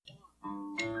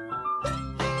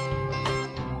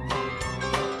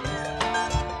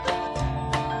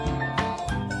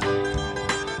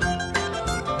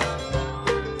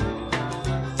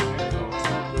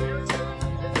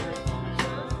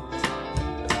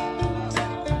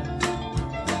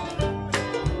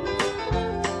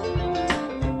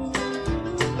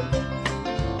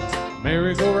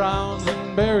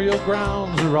and burial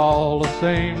grounds are all the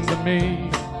same to me.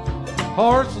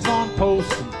 Horses on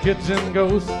posts and kids and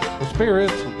ghosts, the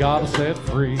spirits we gotta set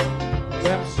free.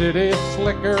 Them city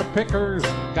slicker pickers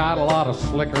got a lot of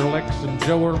slicker licks than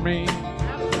Joe or me.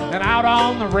 And out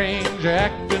on the range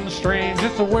acting strange,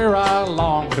 it's where I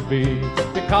long to be,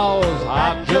 because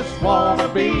I just wanna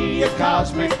be a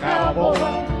cosmic cowboy.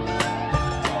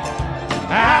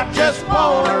 I just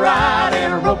wanna ride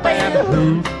in a rope and a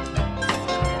hoop.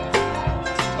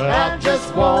 I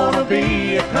just wanna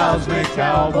be a cosmic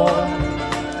cowboy,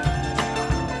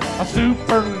 a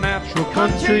supernatural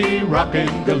country rockin'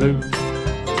 galoot.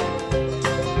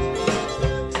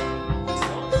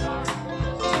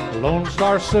 Lone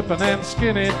Star sippin' and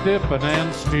skinny dippin'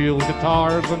 and steel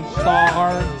guitars and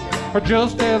stars are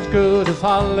just as good as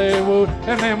Hollywood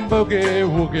and them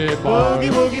boogie-woogie bars.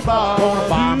 Boogie-woogie bars. Gonna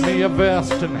buy me a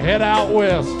vest and head out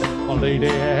west, my lady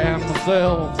and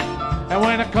myself. And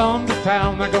when I come to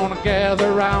town, they're gonna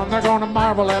gather round, they're gonna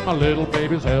marvel at my little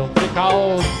baby's health,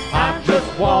 because I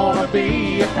just wanna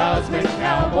be a cosmic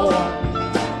cowboy.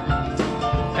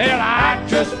 Hell, I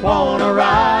just wanna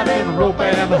ride in a rope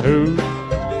and a hoop.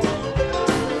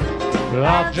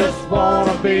 I just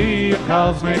wanna be a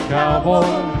cosmic cowboy,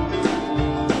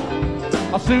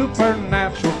 a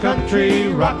supernatural country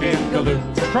rockin'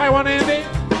 galoot. Try one, Andy.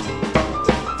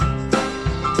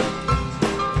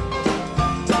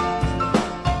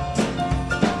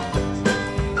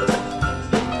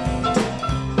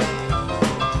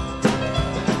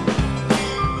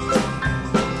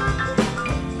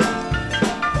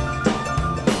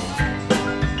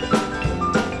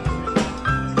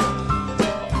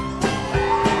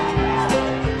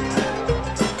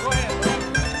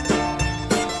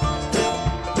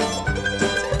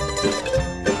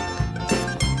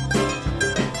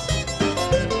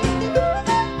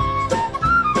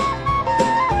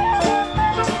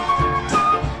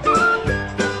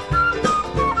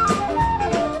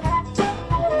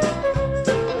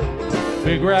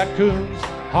 Big raccoons,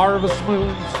 harvest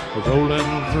moons are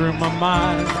rolling through my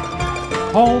mind.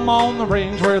 Home on the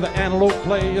range where the antelope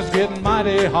play is getting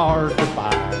mighty hard to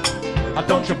find.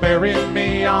 Don't you bury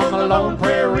me on the lone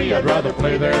prairie, I'd rather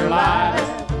play their live.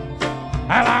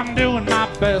 And I'm doing my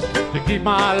best to keep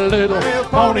my little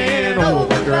pony in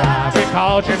overdrive,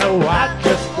 because you know I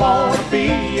just wanna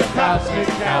be a cosmic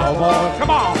cowboy. Come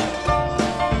on!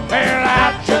 Well,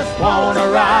 I just wanna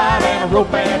ride in a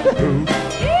rope and a hoop.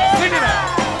 Sing it out!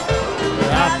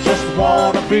 I just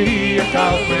wanna be a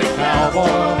cosmic cowboy,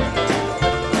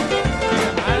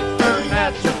 an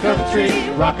international country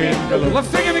rockin' galoot. Let's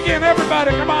sing it again,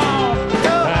 everybody, come on!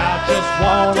 I just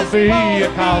wanna be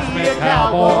a cosmic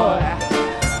cowboy.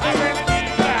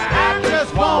 I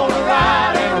just wanna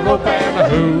ride in a rope and a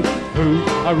hoop, hoop,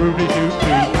 a rooty hoop,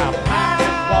 hoop.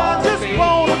 I just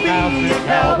wanna be a cosmic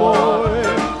cowboy,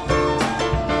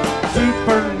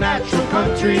 supernatural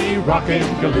country rockin'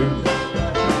 galoot.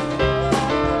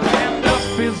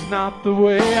 Is not the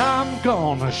way I'm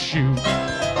gonna shoot.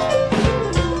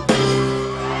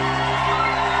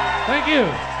 Thank you.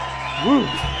 Woo.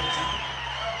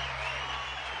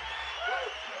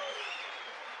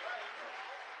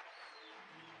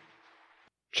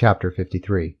 Chapter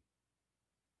 53.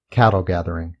 Cattle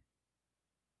Gathering.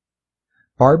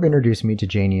 Barb introduced me to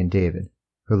Janie and David,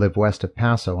 who live west of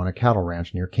Paso on a cattle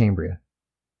ranch near Cambria.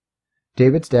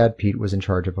 David's dad, Pete, was in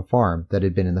charge of a farm that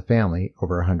had been in the family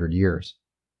over 100 years.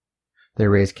 They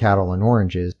raised cattle and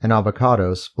oranges and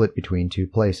avocados split between two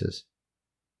places.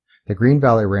 The Green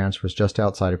Valley Ranch was just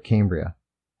outside of Cambria,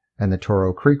 and the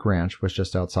Toro Creek Ranch was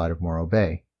just outside of Morro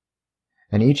Bay,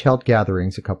 and each held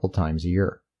gatherings a couple times a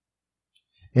year.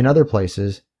 In other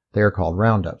places, they are called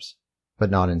roundups,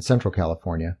 but not in Central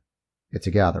California. It's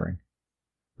a gathering.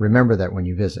 Remember that when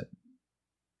you visit.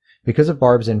 Because of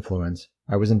Barb's influence,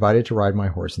 I was invited to ride my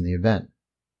horse in the event.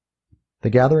 The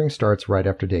gathering starts right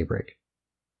after daybreak.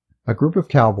 A group of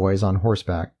cowboys on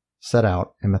horseback set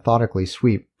out and methodically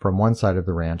sweep from one side of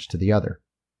the ranch to the other,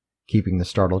 keeping the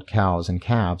startled cows and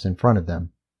calves in front of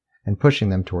them and pushing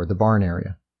them toward the barn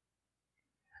area.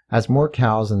 As more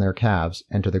cows and their calves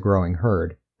enter the growing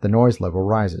herd, the noise level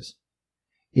rises.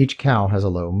 Each cow has a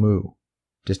low moo,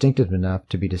 distinctive enough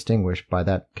to be distinguished by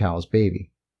that cow's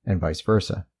baby, and vice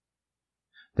versa.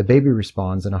 The baby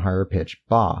responds in a higher pitched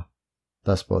baa,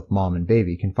 thus both mom and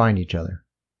baby can find each other.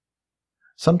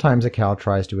 Sometimes a cow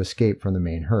tries to escape from the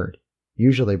main herd,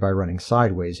 usually by running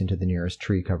sideways into the nearest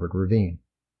tree-covered ravine.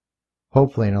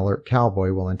 Hopefully an alert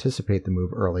cowboy will anticipate the move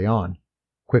early on,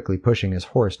 quickly pushing his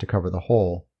horse to cover the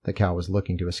hole the cow was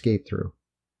looking to escape through.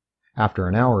 After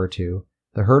an hour or two,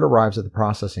 the herd arrives at the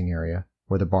processing area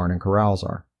where the barn and corrals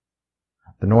are.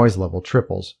 The noise level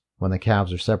triples when the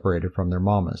calves are separated from their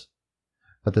mamas,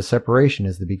 but the separation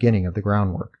is the beginning of the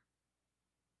groundwork.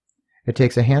 It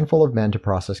takes a handful of men to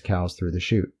process cows through the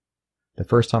chute. The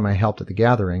first time I helped at the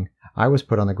gathering, I was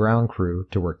put on the ground crew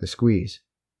to work the squeeze.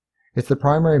 It's the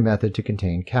primary method to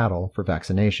contain cattle for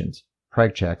vaccinations,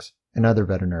 preg checks, and other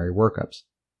veterinary workups.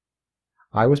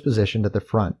 I was positioned at the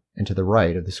front and to the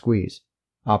right of the squeeze,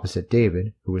 opposite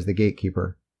David, who was the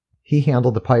gatekeeper. He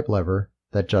handled the pipe lever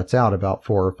that juts out about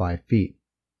 4 or 5 feet.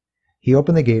 He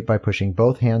opened the gate by pushing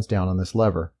both hands down on this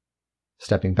lever,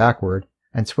 stepping backward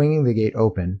and swinging the gate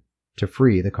open to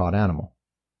free the caught animal.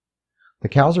 The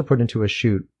cows are put into a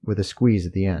chute with a squeeze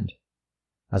at the end.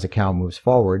 As a cow moves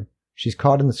forward, she's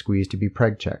caught in the squeeze to be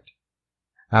preg checked.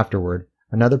 Afterward,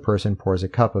 another person pours a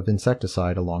cup of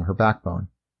insecticide along her backbone,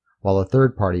 while a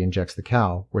third party injects the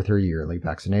cow with her yearly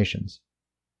vaccinations.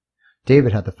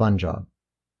 David had the fun job.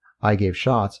 I gave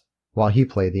shots while he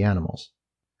played the animals.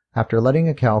 After letting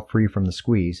a cow free from the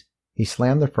squeeze, he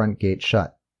slammed the front gate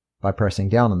shut by pressing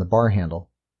down on the bar handle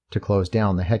to close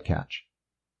down the head catch.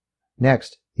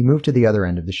 Next, he moved to the other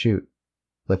end of the chute.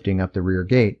 Lifting up the rear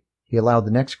gate, he allowed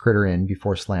the next critter in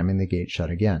before slamming the gate shut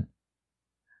again.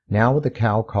 Now with the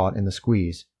cow caught in the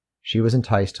squeeze, she was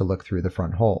enticed to look through the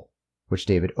front hole, which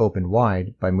David opened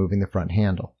wide by moving the front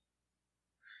handle.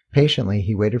 Patiently,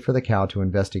 he waited for the cow to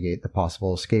investigate the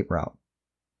possible escape route.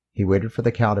 He waited for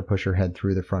the cow to push her head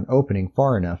through the front opening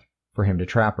far enough for him to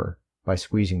trap her by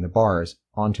squeezing the bars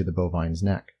onto the bovine's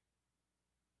neck.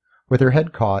 With her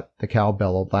head caught, the cow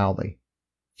bellowed loudly,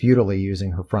 futilely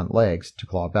using her front legs to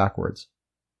claw backwards.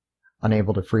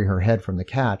 Unable to free her head from the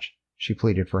catch, she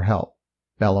pleaded for help,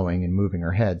 bellowing and moving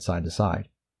her head side to side.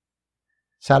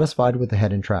 Satisfied with the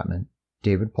head entrapment,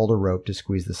 David pulled a rope to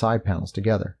squeeze the side panels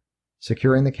together,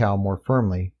 securing the cow more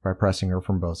firmly by pressing her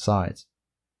from both sides.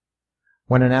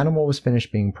 When an animal was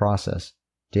finished being processed,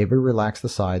 David relaxed the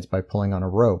sides by pulling on a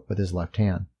rope with his left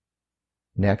hand.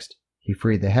 Next, he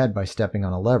freed the head by stepping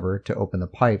on a lever to open the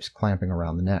pipes clamping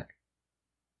around the neck.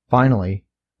 Finally,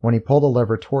 when he pulled the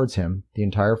lever towards him, the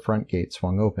entire front gate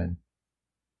swung open.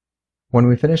 When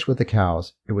we finished with the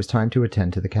cows, it was time to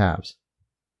attend to the calves.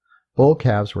 Bull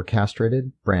calves were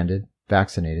castrated, branded,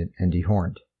 vaccinated, and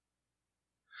dehorned.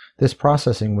 This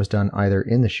processing was done either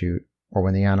in the chute or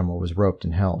when the animal was roped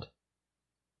and held.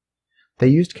 They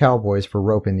used cowboys for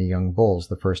roping the young bulls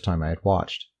the first time I had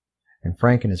watched, and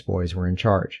Frank and his boys were in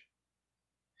charge.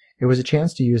 It was a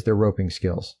chance to use their roping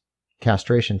skills,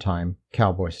 castration time,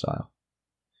 cowboy style.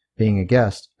 Being a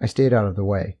guest, I stayed out of the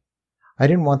way. I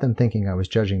didn't want them thinking I was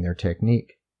judging their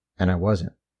technique, and I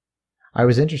wasn't. I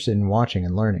was interested in watching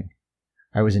and learning.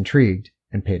 I was intrigued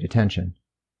and paid attention.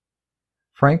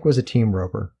 Frank was a team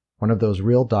roper, one of those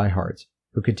real diehards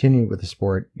who continued with the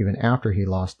sport even after he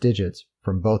lost digits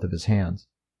from both of his hands.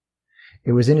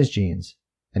 It was in his genes,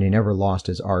 and he never lost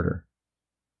his ardor.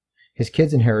 His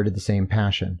kids inherited the same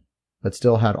passion, but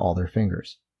still had all their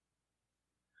fingers.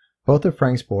 Both of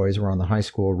Frank's boys were on the high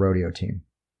school rodeo team.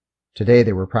 Today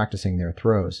they were practicing their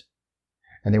throws,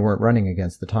 and they weren't running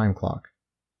against the time clock.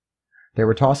 They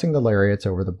were tossing the lariats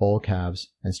over the bull calves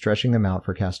and stretching them out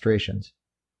for castrations,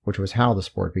 which was how the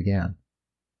sport began.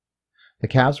 The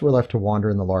calves were left to wander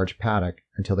in the large paddock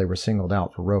until they were singled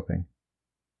out for roping.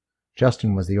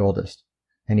 Justin was the oldest,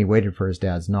 and he waited for his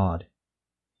dad's nod.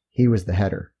 He was the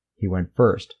header. He went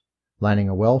first, landing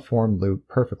a well-formed loop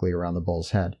perfectly around the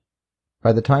bull's head.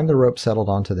 By the time the rope settled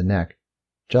onto the neck,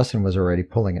 Justin was already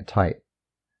pulling it tight,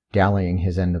 dallying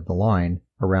his end of the line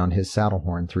around his saddle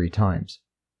horn 3 times.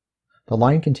 The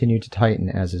line continued to tighten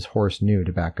as his horse knew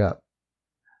to back up.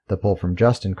 The pull from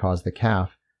Justin caused the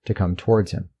calf to come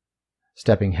towards him,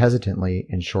 stepping hesitantly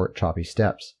in short, choppy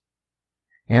steps.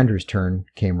 Andrew's turn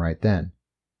came right then.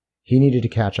 He needed to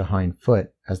catch a hind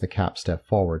foot as the calf stepped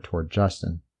forward toward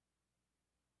Justin.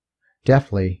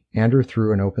 Deftly, Andrew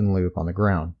threw an open loop on the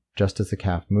ground just as the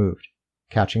calf moved,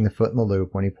 catching the foot in the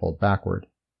loop when he pulled backward.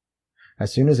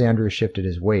 As soon as Andrew shifted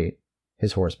his weight,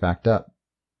 his horse backed up,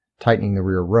 tightening the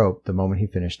rear rope the moment he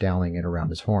finished dallying it around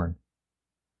his horn.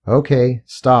 "Okay,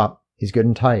 stop. He's good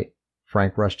and tight."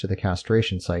 Frank rushed to the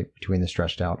castration site between the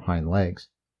stretched out hind legs.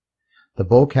 The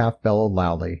bull calf bellowed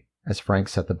loudly as Frank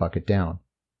set the bucket down.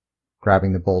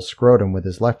 Grabbing the bull's scrotum with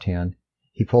his left hand,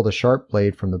 he pulled a sharp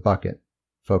blade from the bucket,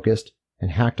 focused,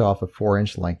 and hacked off a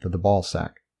 4-inch length of the ball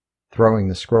sack, throwing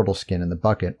the scrotal skin in the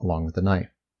bucket along with the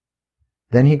knife.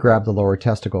 Then he grabbed the lower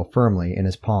testicle firmly in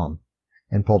his palm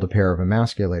and pulled a pair of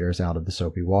emasculators out of the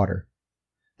soapy water.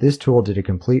 This tool did a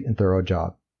complete and thorough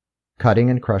job, cutting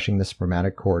and crushing the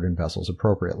spermatic cord and vessels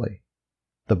appropriately.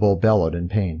 The bull bellowed in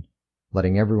pain,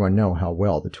 letting everyone know how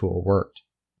well the tool worked.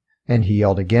 And he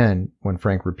yelled again when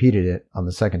Frank repeated it on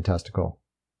the second testicle.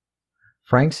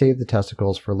 Frank saved the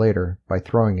testicles for later by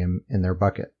throwing him in their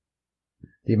bucket.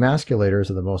 The emasculators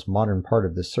are the most modern part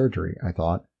of this surgery, I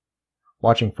thought,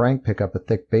 watching Frank pick up a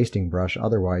thick basting brush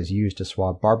otherwise used to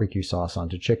swab barbecue sauce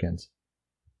onto chickens.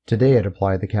 Today it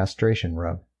applied the castration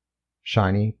rub.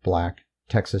 Shiny, black,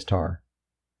 Texas tar.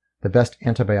 The best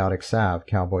antibiotic salve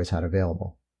cowboys had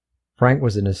available. Frank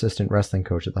was an assistant wrestling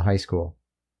coach at the high school,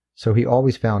 so he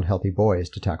always found healthy boys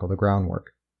to tackle the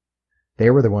groundwork. They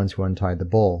were the ones who untied the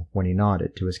bull when he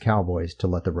nodded to his cowboys to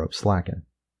let the rope slacken.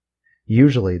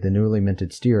 Usually the newly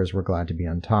minted steers were glad to be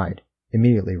untied,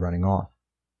 immediately running off.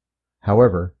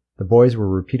 However, the boys were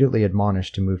repeatedly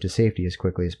admonished to move to safety as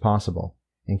quickly as possible,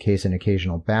 in case an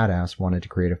occasional badass wanted to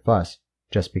create a fuss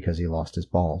just because he lost his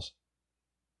balls.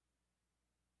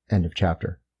 End of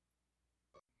chapter.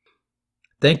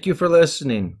 Thank you for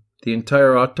listening. The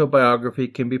entire autobiography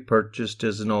can be purchased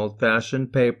as an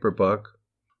old-fashioned paper book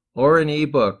or an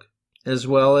e-book, as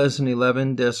well as an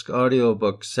 11-disc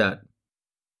audiobook set,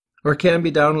 or can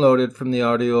be downloaded from the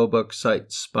audiobook site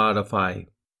Spotify.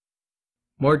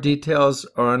 More details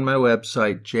are on my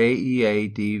website,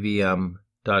 jeadvm.com.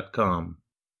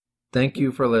 Thank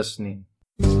you for listening.